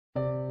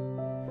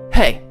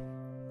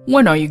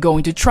When are you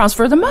going to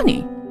transfer the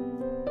money?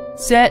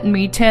 Send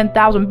me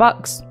 10,000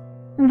 bucks.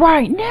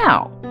 Right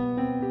now.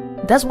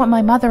 That's what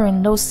my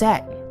mother-in-law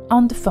said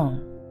on the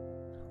phone.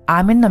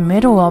 I'm in the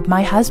middle of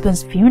my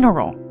husband's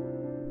funeral.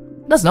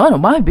 That's none of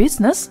my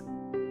business.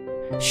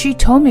 She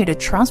told me to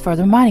transfer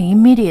the money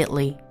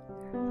immediately.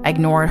 I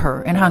ignored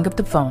her and hung up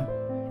the phone,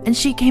 and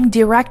she came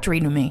directly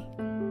to me.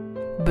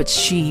 But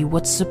she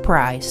was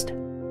surprised.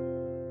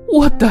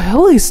 What the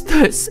hell is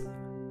this?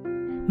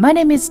 My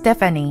name is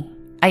Stephanie.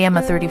 I am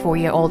a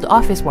 34-year-old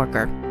office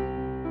worker.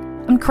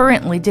 I'm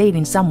currently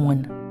dating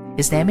someone.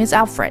 His name is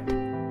Alfred,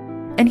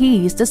 and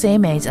he is the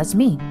same age as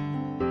me.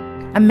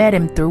 I met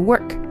him through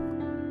work.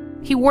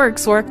 He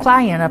works for a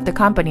client of the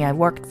company I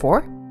worked for,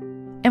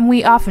 and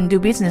we often do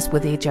business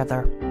with each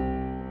other.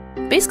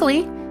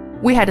 Basically,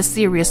 we had a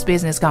serious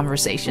business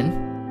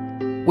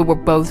conversation. We were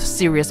both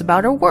serious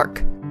about our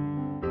work.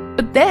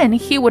 But then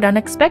he would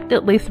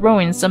unexpectedly throw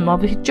in some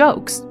of his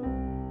jokes.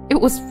 It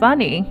was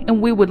funny,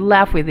 and we would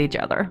laugh with each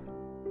other.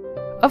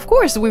 Of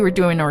course, we were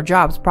doing our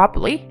jobs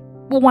properly.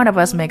 Well, one of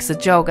us makes a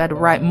joke at the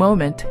right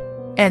moment,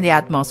 and the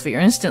atmosphere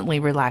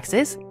instantly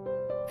relaxes,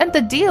 and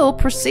the deal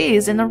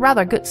proceeds in a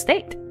rather good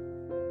state.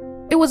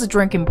 It was a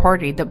drinking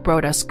party that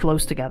brought us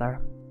close together.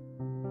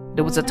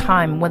 There was a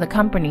time when the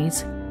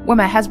companies where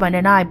my husband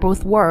and I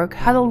both work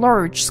had a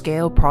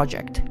large-scale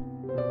project.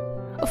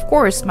 Of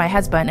course, my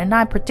husband and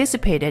I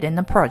participated in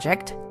the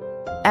project,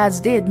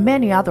 as did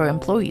many other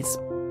employees.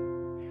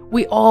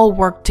 We all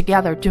worked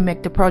together to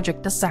make the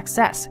project a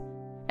success,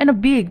 and a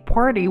big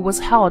party was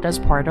held as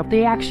part of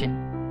the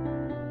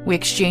action. We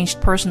exchanged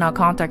personal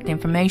contact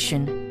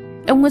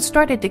information, and we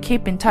started to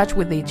keep in touch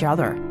with each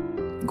other,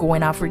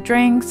 going out for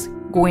drinks,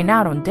 going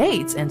out on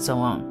dates, and so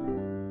on.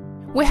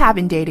 We have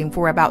been dating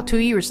for about 2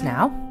 years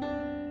now,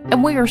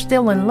 and we are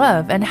still in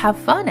love and have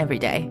fun every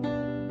day.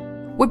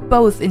 We're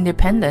both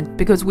independent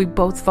because we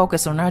both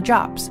focus on our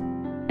jobs,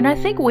 and I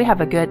think we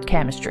have a good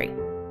chemistry.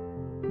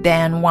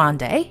 Then one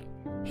day,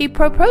 he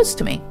proposed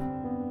to me.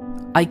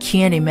 I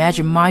can't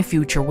imagine my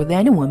future with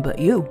anyone but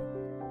you.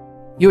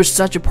 You're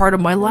such a part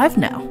of my life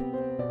now.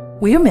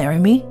 Will you marry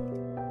me?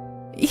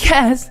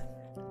 Yes,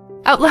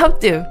 I'd love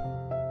to.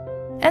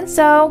 And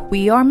so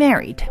we are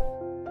married.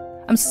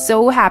 I'm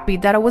so happy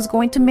that I was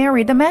going to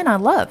marry the man I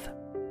love.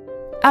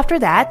 After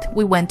that,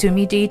 we went to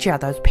meet each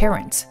other's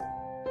parents,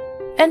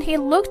 and he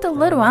looked a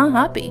little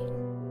unhappy.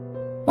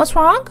 What's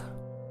wrong?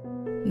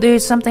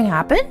 Did something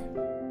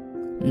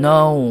happen?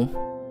 No.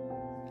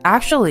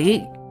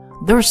 Actually,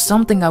 there's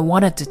something I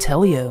wanted to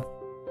tell you.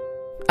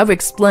 I've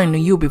explained to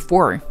you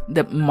before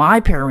that my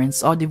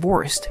parents are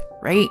divorced,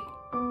 right?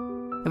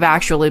 I've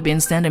actually been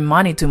sending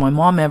money to my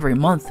mom every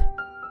month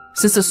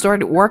since I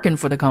started working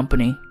for the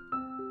company.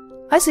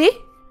 I see.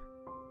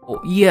 Oh,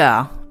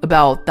 yeah,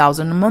 about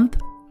 1,000 a month.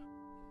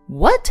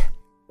 What?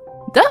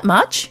 That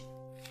much?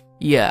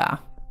 Yeah.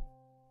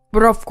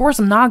 But of course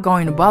I'm not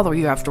going to bother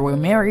you after we're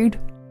married.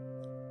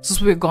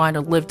 Since we're going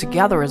to live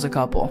together as a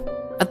couple,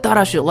 I thought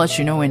I should let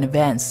you know in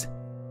advance.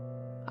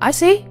 I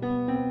see.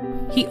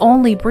 He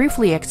only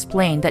briefly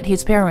explained that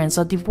his parents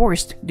are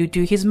divorced due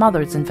to his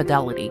mother's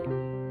infidelity.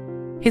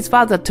 His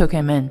father took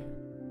him in.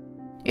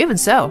 Even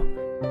so,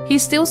 he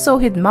still saw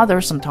his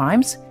mother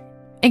sometimes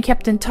and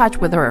kept in touch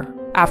with her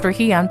after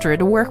he entered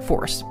the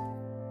workforce.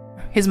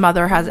 His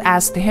mother has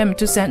asked him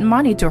to send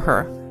money to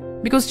her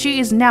because she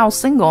is now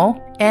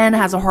single and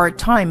has a hard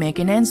time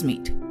making ends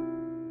meet.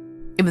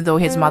 Even though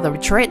his mother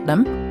betrayed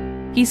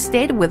them, he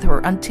stayed with her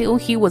until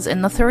he was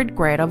in the 3rd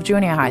grade of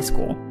junior high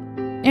school,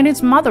 and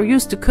his mother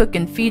used to cook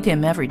and feed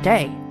him every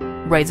day,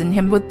 raising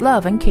him with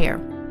love and care.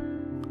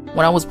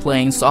 When I was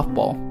playing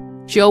softball,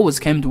 she always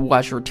came to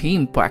watch her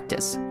team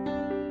practice.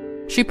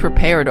 She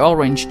prepared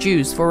orange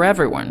juice for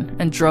everyone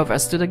and drove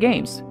us to the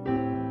games.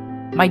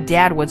 My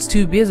dad was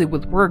too busy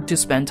with work to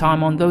spend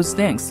time on those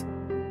things,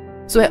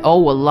 so I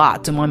owe a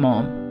lot to my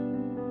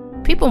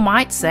mom. People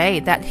might say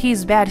that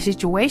he's bad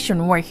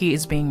situation where he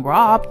is being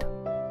robbed,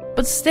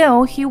 but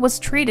still he was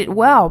treated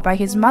well by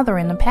his mother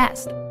in the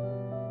past.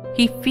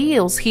 He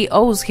feels he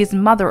owes his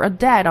mother a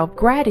debt of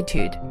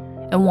gratitude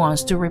and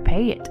wants to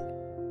repay it.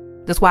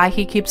 That's why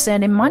he keeps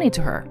sending money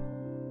to her.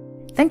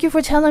 Thank you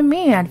for telling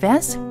me in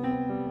advance.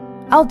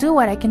 I'll do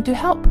what I can to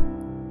help.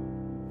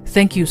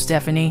 Thank you,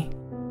 Stephanie.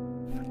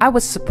 I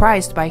was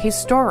surprised by his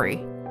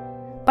story,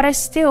 but I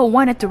still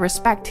wanted to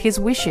respect his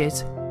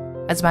wishes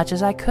as much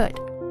as I could.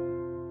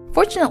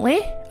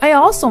 Fortunately, I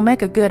also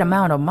make a good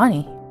amount of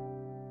money.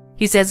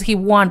 He says he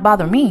won't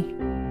bother me,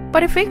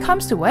 but if it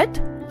comes to it,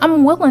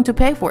 I'm willing to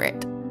pay for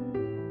it.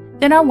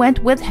 Then I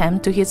went with him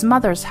to his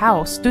mother's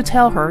house to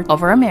tell her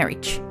of our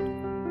marriage.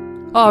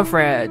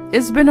 Alfred,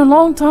 it's been a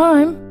long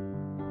time.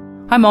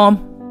 Hi,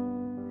 Mom.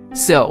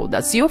 So,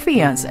 that's your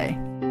fiancé.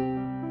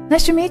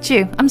 Nice to meet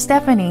you. I'm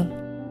Stephanie.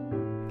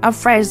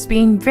 Alfred's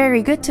been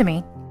very good to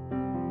me.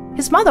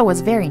 His mother was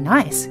very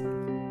nice.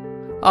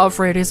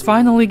 Alfred is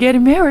finally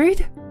getting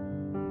married.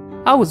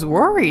 I was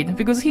worried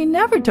because he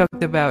never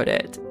talked about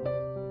it.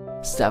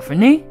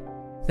 Stephanie,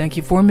 thank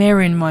you for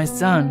marrying my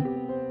son.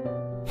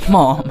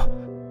 Mom,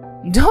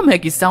 Don't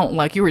make it sound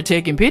like you were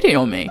taking pity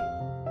on me.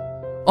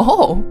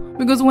 Oh,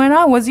 because when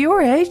I was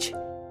your age,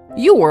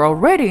 you were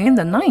already in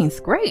the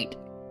 9th grade.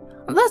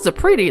 That's a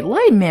pretty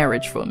late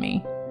marriage for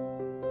me.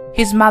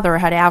 His mother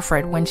had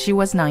Alfred when she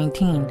was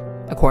 19,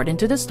 according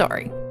to the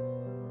story.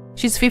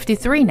 She's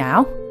 53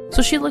 now,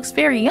 so she looks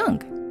very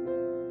young.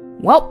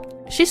 Well,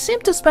 she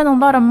seemed to spend a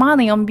lot of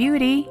money on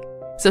beauty,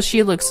 so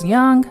she looks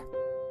young.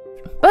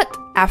 But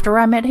after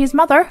I met his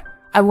mother,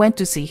 I went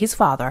to see his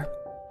father.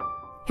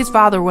 His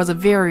father was a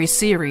very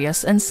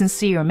serious and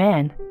sincere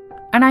man,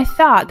 and I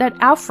thought that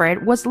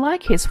Alfred was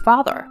like his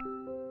father.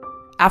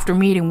 After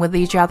meeting with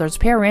each other's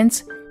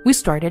parents, we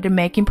started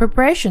making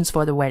preparations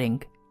for the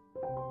wedding.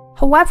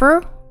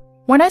 However,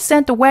 when I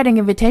sent the wedding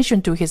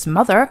invitation to his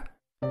mother,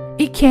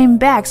 it came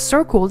back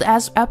circled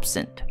as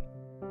absent.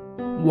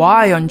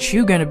 Why aren't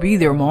you gonna be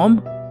there,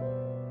 Mom?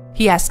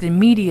 He asked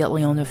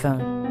immediately on the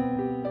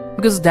phone.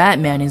 Because that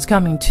man is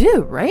coming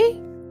too, right?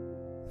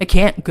 I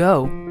can't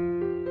go.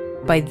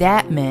 By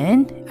that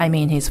man, I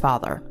mean his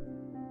father.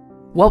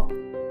 Well,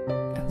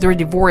 they're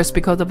divorced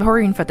because of her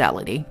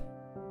infidelity.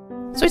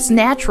 So it's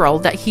natural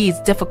that he is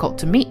difficult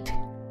to meet.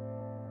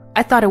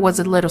 I thought it was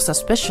a little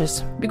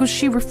suspicious because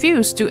she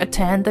refused to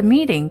attend the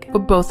meeting for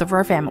both of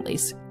our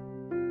families.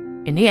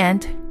 In the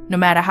end, no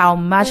matter how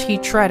much he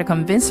tried to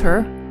convince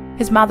her,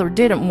 his mother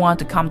didn't want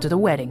to come to the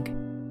wedding.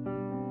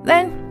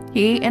 Then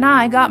he and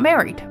I got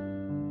married.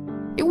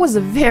 It was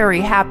a very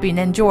happy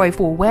and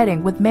joyful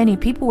wedding with many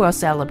people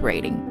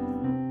celebrating.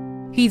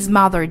 His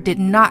mother did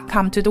not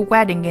come to the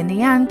wedding in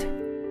the end,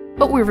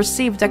 but we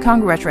received a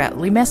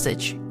congratulatory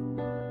message.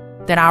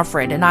 Then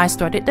Alfred and I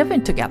started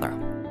living together.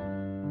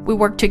 We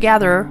worked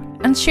together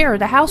and shared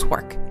the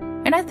housework,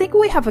 and I think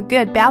we have a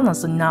good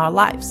balance in our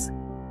lives.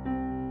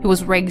 He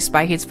was raised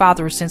by his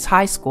father since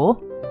high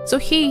school, so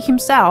he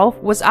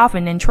himself was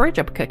often in charge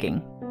of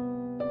cooking.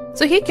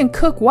 So he can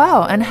cook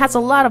well and has a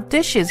lot of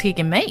dishes he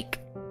can make.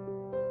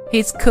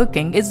 His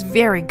cooking is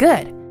very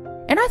good,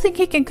 and I think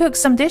he can cook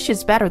some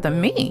dishes better than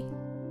me.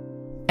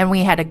 And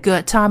we had a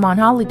good time on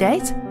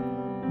holidays,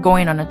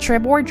 going on a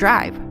trip or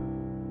drive.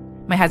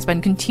 My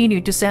husband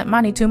continued to send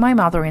money to my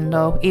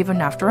mother-in-law even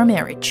after our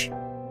marriage.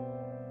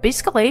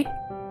 Basically,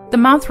 the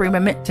monthly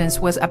remittance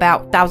was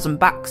about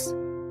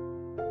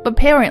 $1,000. But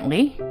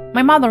apparently,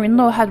 my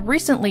mother-in-law had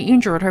recently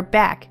injured her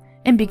back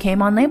and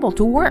became unable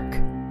to work.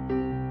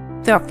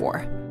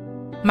 Therefore,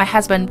 my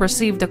husband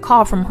received a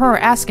call from her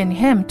asking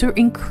him to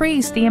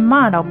increase the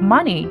amount of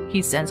money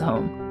he sends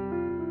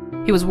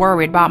home. He was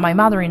worried about my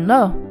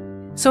mother-in-law,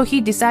 so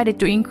he decided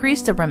to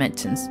increase the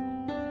remittance.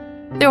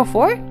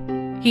 Therefore,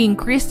 he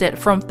increased it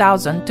from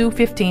 $1,000 to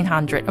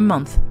 $1,500 a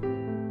month.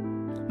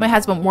 My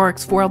husband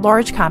works for a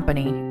large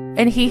company,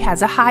 and he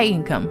has a high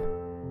income.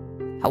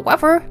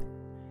 However,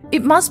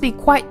 it must be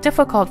quite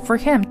difficult for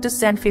him to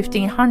send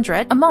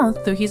 $1,500 a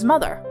month to his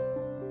mother.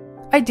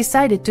 I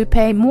decided to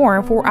pay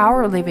more for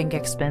our living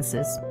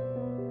expenses.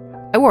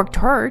 I worked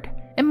hard,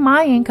 and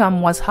my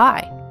income was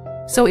high,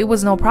 so it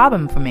was no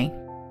problem for me.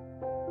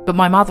 But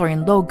my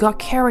mother-in-law got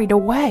carried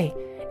away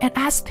and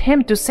asked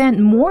him to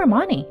send more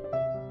money.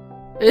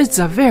 It's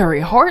a very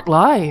hard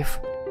life.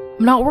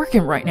 I'm not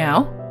working right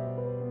now.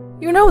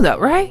 You know that,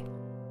 right?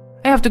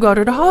 I have to go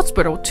to the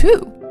hospital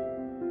too.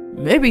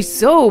 Maybe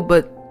so,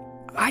 but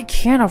I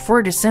can't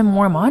afford to send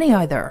more money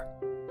either.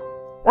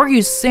 Are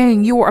you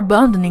saying you're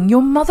abandoning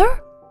your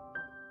mother?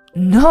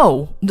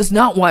 No, that's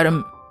not what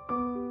I'm...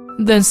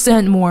 Then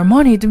send more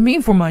money to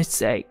me for my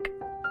sake.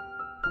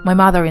 My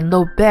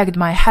mother-in-law begged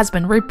my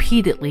husband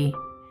repeatedly,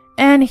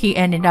 and he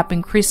ended up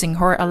increasing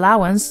her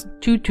allowance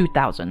to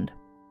 $2,000.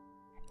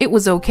 It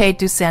was okay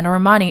to send her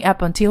money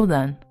up until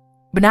then,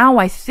 but now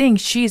I think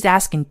she's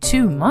asking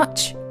too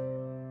much.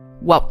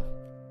 Well,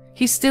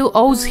 he still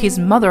owes his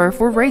mother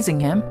for raising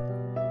him,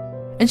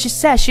 and she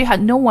said she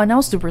had no one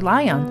else to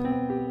rely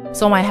on.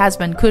 So my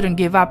husband couldn't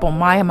give up on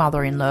my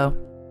mother-in-law,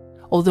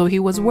 although he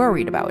was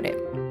worried about it.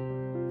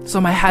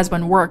 So my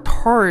husband worked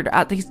hard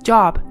at his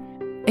job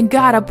and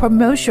got a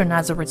promotion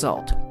as a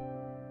result.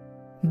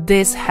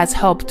 This has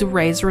helped to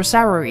raise her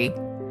salary,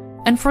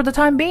 and for the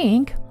time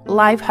being,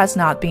 life has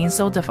not been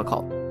so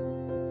difficult.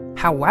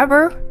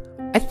 However,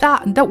 I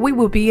thought that we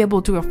would be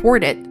able to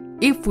afford it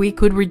if we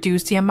could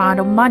reduce the amount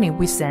of money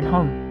we send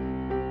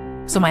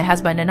home. So my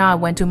husband and I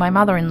went to my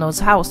mother-in-law's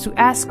house to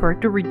ask her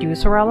to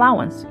reduce her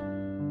allowance.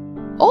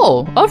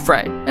 Oh,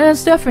 Alfred and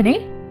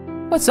Stephanie,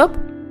 what's up?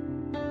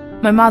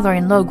 My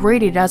mother-in-law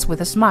greeted us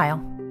with a smile,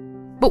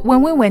 but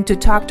when we went to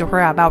talk to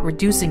her about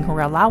reducing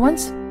her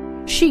allowance,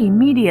 she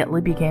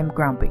immediately became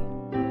grumpy.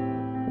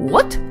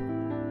 What?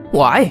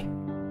 Why?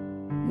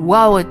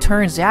 Well, it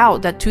turns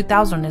out that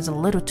 $2,000 is a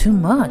little too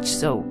much,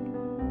 so...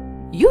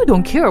 You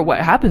don't care what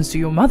happens to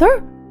your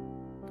mother?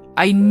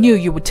 I knew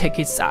you would take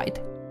his side.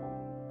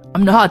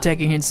 I'm not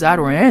taking his side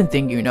or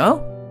anything, you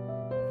know?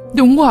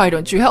 Then why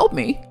don't you help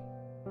me?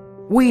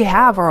 We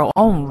have our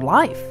own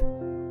life.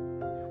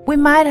 We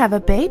might have a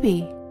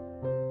baby.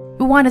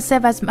 We want to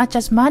save as much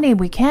as money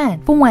we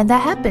can for when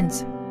that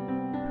happens.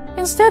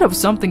 Instead of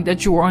something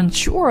that you are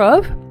unsure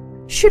of,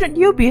 Shouldn't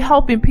you be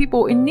helping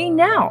people in need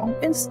now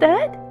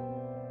instead?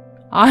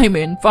 I'm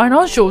in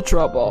financial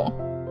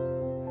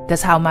trouble.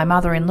 That's how my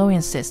mother-in-law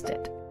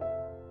insisted.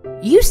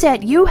 You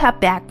said you have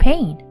back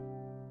pain.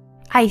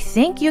 I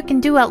think you can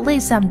do at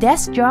least some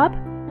desk job.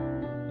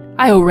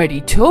 I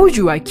already told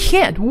you I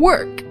can't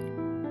work.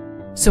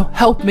 So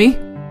help me.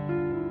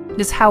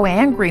 That's how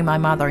angry my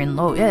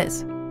mother-in-law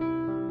is.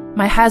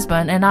 My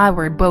husband and I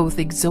were both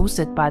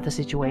exhausted by the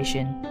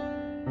situation.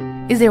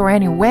 Is there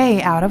any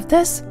way out of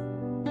this?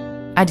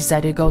 I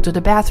decided to go to the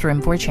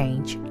bathroom for a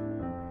change.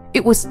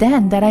 It was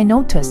then that I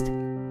noticed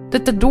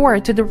that the door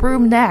to the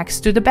room next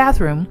to the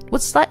bathroom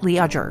was slightly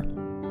ajar.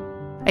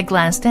 I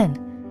glanced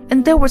in,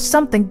 and there was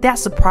something that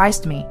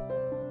surprised me.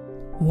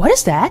 What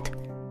is that?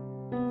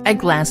 I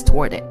glanced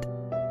toward it.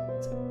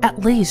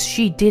 At least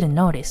she didn't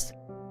notice.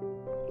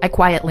 I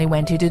quietly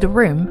went into the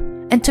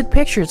room and took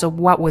pictures of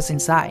what was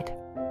inside.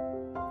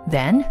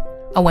 Then,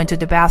 I went to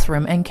the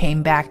bathroom and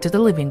came back to the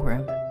living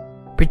room,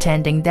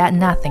 pretending that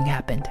nothing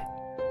happened.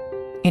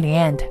 In the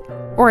end,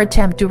 our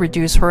attempt to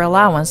reduce her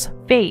allowance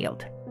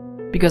failed,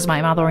 because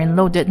my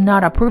mother-in-law did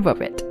not approve of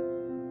it.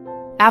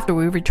 After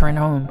we returned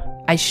home,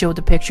 I showed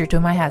the picture to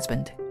my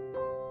husband.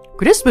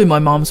 Could this be my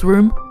mom's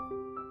room?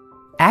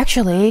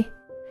 Actually,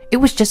 it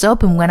was just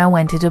open when I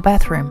went to the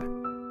bathroom,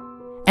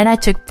 and I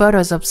took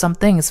photos of some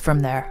things from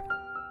there.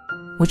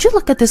 Would you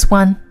look at this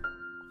one?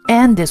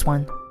 And this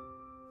one.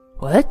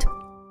 What?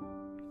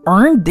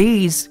 Aren't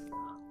these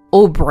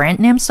all brand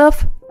name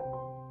stuff?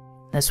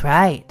 That's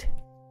right.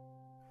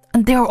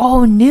 And they're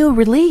all new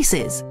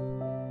releases.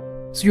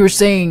 So you're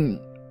saying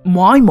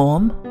my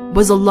mom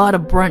buys a lot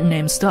of brand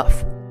name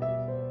stuff?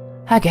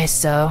 I guess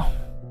so.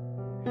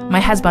 My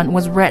husband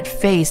was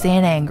red-faced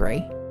and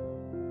angry.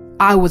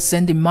 I was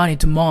sending money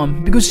to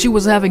mom because she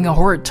was having a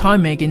hard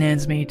time making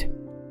ends meet.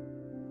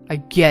 I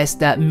guess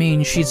that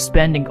means she's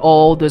spending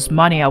all this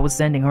money I was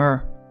sending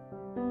her.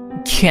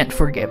 I can't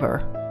forgive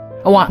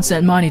her. I won't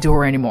send money to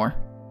her anymore.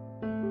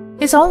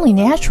 It's only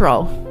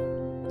natural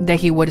that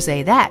he would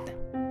say that.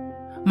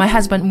 My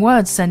husband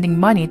was sending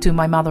money to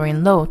my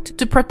mother-in-law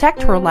to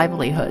protect her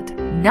livelihood,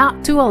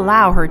 not to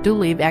allow her to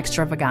live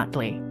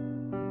extravagantly.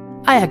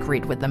 I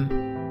agreed with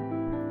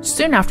them.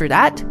 Soon after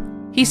that,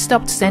 he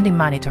stopped sending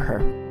money to her.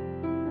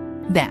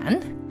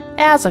 Then,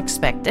 as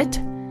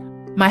expected,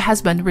 my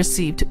husband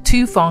received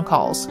 2 phone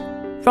calls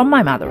from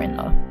my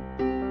mother-in-law.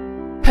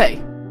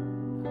 Hey,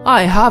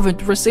 I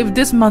haven't received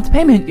this month's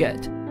payment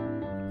yet.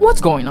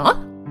 What's going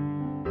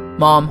on?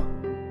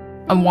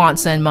 Mom, I won't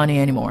send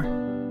money anymore.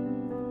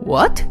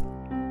 What?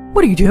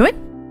 What are you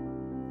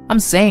doing?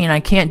 I'm saying I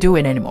can't do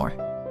it anymore.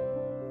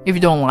 If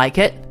you don't like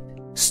it,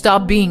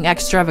 stop being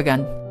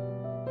extravagant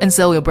and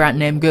sell your brand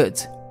name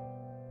goods.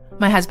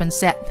 My husband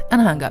said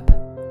and hung up.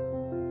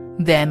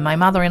 Then my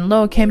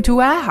mother-in-law came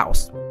to our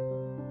house.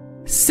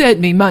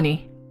 Send me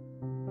money.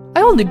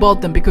 I only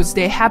bought them because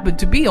they happened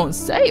to be on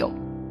sale.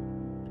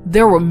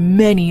 There were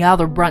many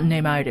other brand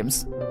name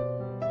items.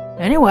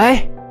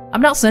 Anyway,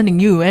 I'm not sending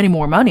you any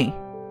more money.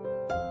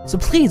 So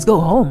please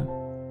go home.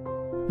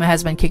 My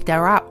husband kicked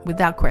her out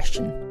without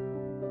question.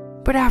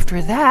 But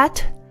after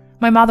that,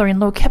 my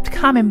mother-in-law kept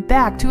coming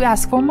back to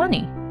ask for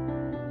money.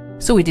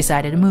 So we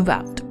decided to move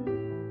out.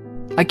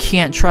 I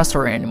can't trust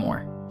her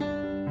anymore.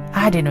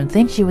 I didn't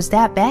think she was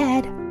that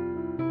bad.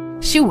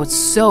 She was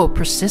so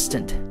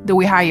persistent that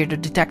we hired a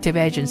detective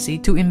agency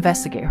to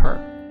investigate her.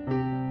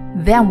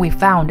 Then we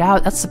found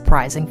out a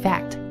surprising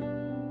fact.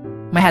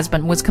 My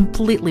husband was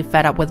completely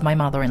fed up with my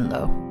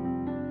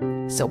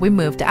mother-in-law. So we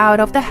moved out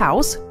of the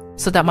house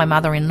so that my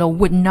mother-in-law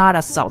would not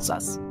assault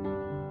us.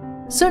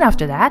 Soon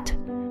after that,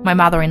 my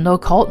mother-in-law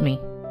called me.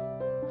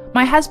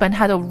 My husband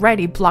had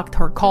already blocked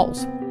her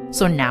calls,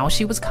 so now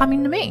she was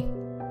coming to me.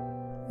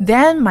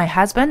 Then my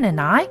husband and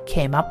I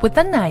came up with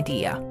an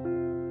idea.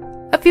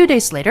 A few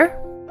days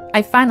later,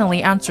 I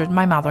finally answered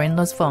my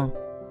mother-in-law's phone.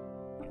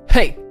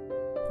 Hey,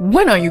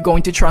 when are you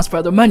going to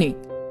transfer the money?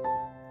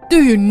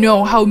 Do you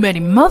know how many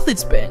months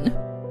it's been?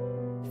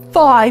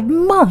 5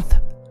 months!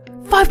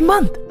 5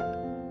 months!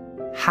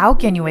 How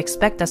can you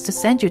expect us to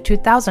send you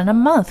 $2,000 a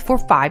month for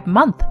 5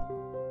 months?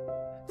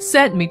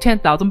 Send me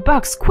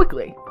 $10,000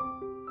 quickly.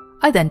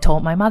 I then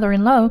told my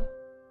mother-in-law.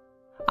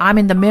 I'm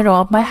in the middle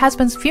of my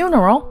husband's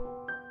funeral.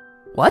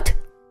 What?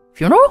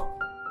 Funeral?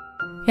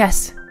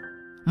 Yes.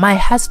 My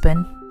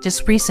husband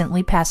just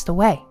recently passed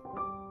away.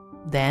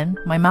 Then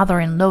my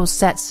mother-in-law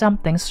said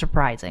something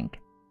surprising.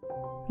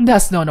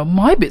 That's none of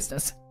my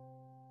business.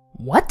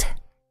 What?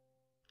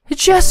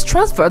 Just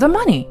transfer the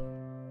money.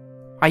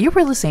 Are you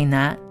really saying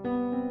that?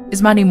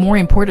 Is money more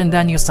important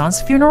than your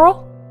son's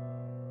funeral?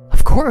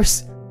 Of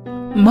course.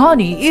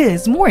 Money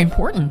is more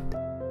important.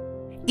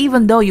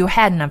 Even though you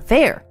had an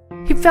affair,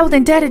 he felt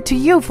indebted to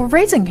you for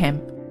raising him,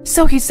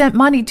 so he sent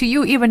money to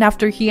you even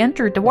after he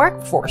entered the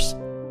workforce.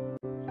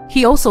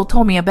 He also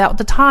told me about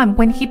the time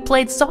when he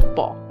played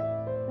softball.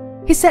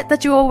 He said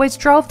that you always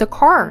drove the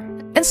car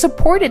and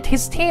supported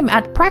his team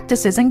at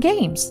practices and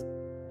games.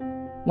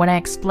 When I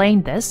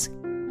explained this,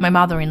 my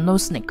mother-in-law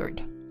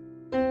snickered.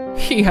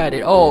 He had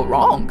it all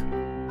wrong.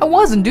 I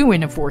wasn't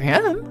doing it for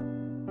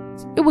him.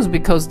 It was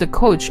because the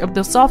coach of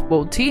the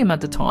softball team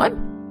at the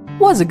time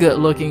was a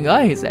good-looking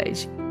guy his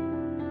age.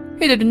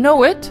 He didn't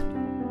know it,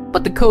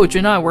 but the coach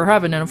and I were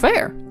having an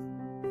affair.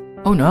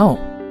 Oh no.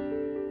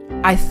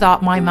 I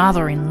thought my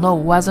mother-in-law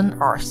was an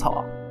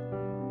arsehole.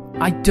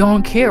 I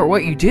don't care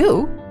what you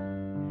do,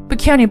 but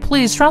can you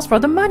please transfer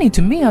the money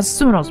to me as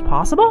soon as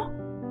possible?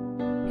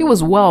 He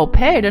was well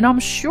paid and I'm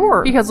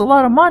sure he has a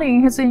lot of money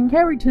in his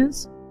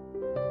inheritance.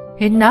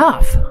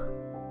 Enough.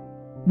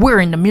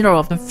 We're in the middle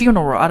of the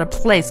funeral at a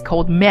place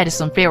called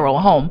Madison Funeral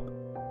Home.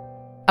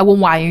 I will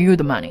wire you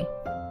the money.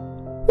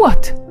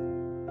 What?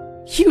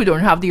 You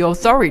don't have the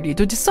authority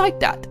to decide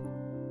that.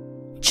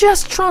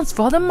 Just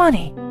transfer the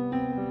money.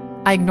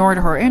 I ignored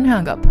her and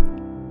hung up.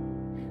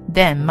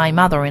 Then my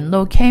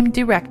mother-in-law came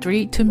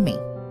directly to me.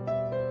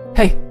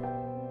 Hey,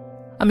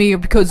 I'm here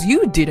because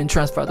you didn't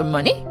transfer the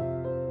money.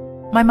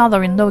 My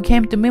mother-in-law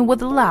came to me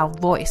with a loud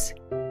voice,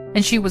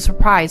 and she was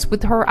surprised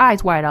with her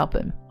eyes wide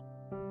open.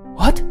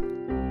 What?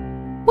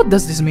 What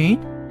does this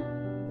mean?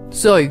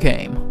 So you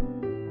came.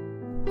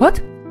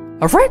 What?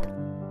 Afraid?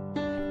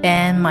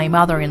 And my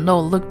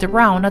mother-in-law looked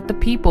around at the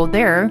people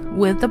there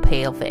with a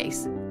pale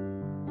face.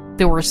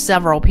 There were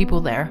several people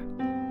there,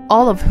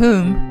 all of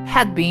whom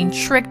had been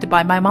tricked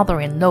by my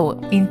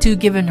mother-in-law into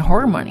giving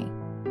her money.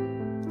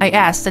 I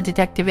asked the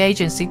detective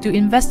agency to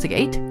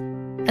investigate,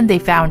 and they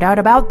found out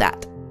about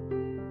that.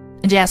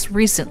 Just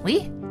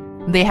recently,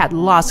 they had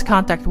lost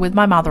contact with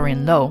my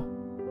mother-in-law,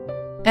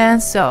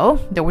 and so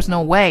there was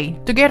no way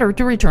to get her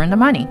to return the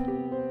money.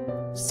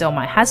 So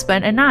my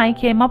husband and I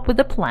came up with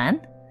a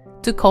plan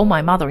to call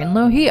my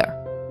mother-in-law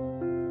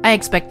here. I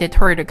expected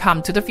her to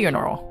come to the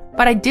funeral,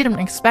 but I didn't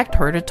expect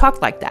her to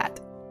talk like that.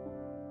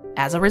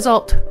 As a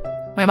result,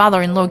 my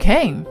mother-in-law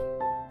came,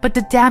 but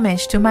the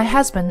damage to my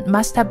husband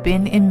must have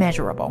been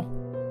immeasurable.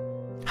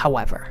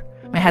 However,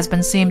 my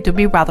husband seemed to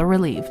be rather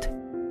relieved.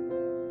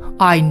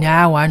 I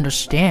now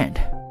understand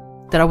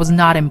that I was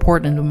not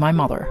important to my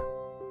mother.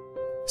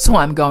 So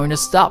I'm going to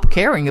stop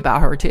caring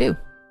about her too.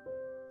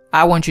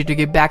 I want you to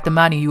give back the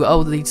money you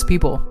owe these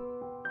people,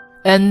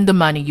 and the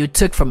money you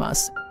took from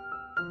us.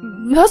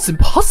 That's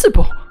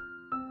impossible.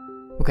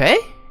 Okay?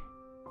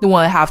 Then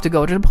I have to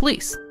go to the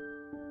police.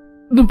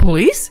 The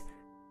police?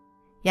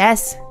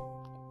 Yes,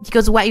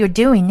 because what you're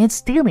doing is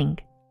stealing.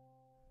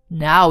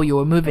 Now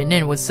you're moving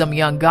in with some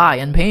young guy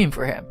and paying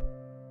for him.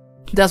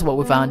 That's what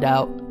we found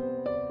out.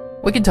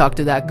 We can talk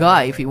to that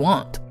guy if you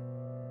want.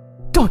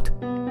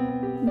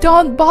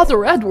 Don't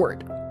bother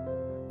Edward.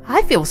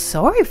 I feel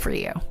sorry for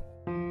you.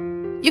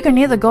 You can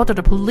either go to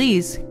the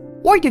police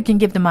or you can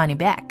give the money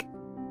back.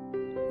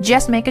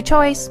 Just make a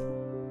choice.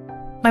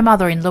 My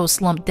mother-in-law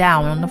slumped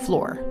down on the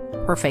floor,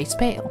 her face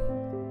pale.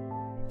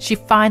 She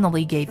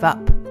finally gave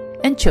up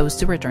and chose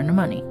to return the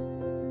money.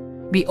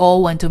 We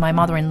all went to my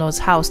mother-in-law's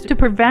house to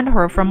prevent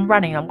her from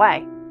running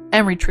away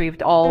and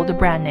retrieved all the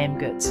brand name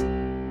goods.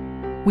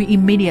 We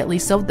immediately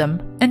sold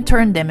them and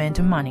turned them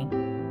into money.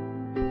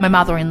 My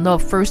mother-in-law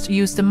first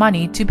used the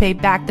money to pay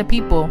back the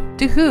people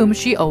to whom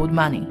she owed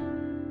money.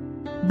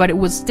 But it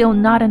was still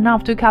not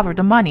enough to cover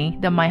the money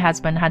that my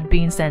husband had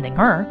been sending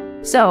her,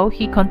 so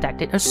he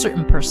contacted a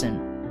certain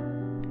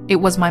person. It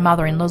was my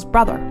mother-in-law's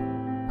brother.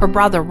 Her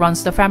brother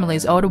runs the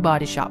family's auto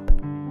body shop.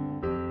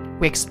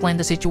 We explained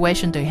the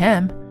situation to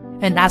him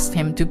and asked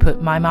him to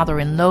put my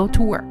mother-in-law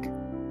to work.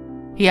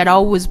 He had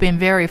always been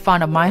very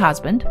fond of my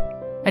husband,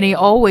 and he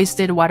always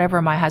did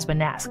whatever my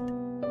husband asked.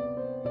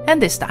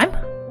 And this time,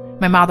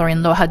 my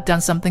mother-in-law had done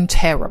something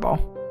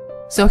terrible.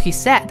 So he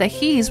said that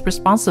he is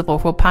responsible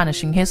for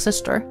punishing his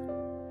sister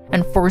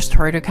and forced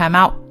her to come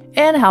out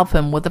and help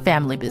him with the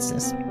family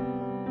business.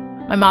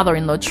 My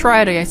mother-in-law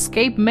tried to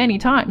escape many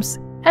times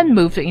and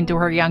moved into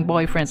her young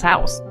boyfriend's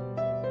house.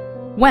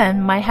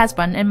 When my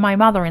husband and my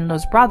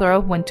mother-in-law's brother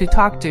went to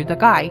talk to the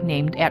guy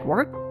named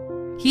Edward,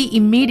 he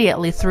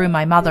immediately threw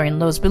my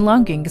mother-in-law's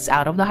belongings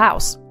out of the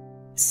house,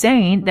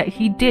 saying that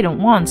he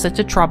didn't want such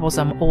a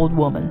troublesome old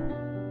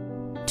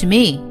woman. To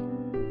me,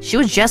 she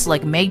was just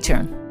like a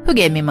matron who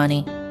gave me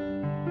money.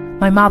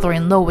 My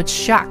mother-in-law was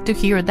shocked to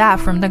hear that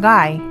from the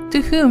guy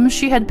to whom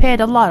she had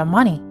paid a lot of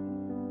money.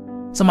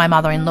 So my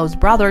mother-in-law's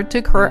brother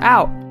took her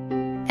out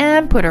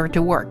and put her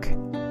to work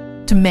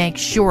to make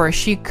sure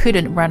she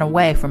couldn't run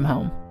away from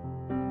home.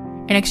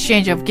 In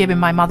exchange of giving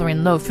my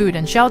mother-in-law food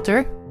and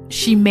shelter,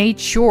 she made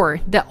sure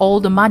that all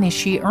the money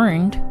she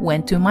earned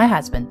went to my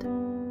husband.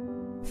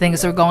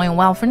 Things are going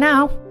well for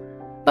now,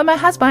 but my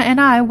husband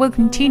and I will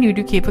continue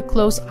to keep a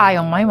close eye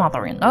on my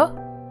mother-in-law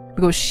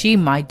because she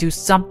might do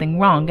something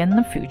wrong in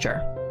the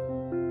future.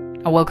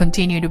 I will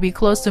continue to be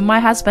close to my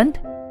husband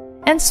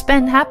and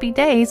spend happy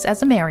days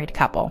as a married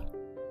couple.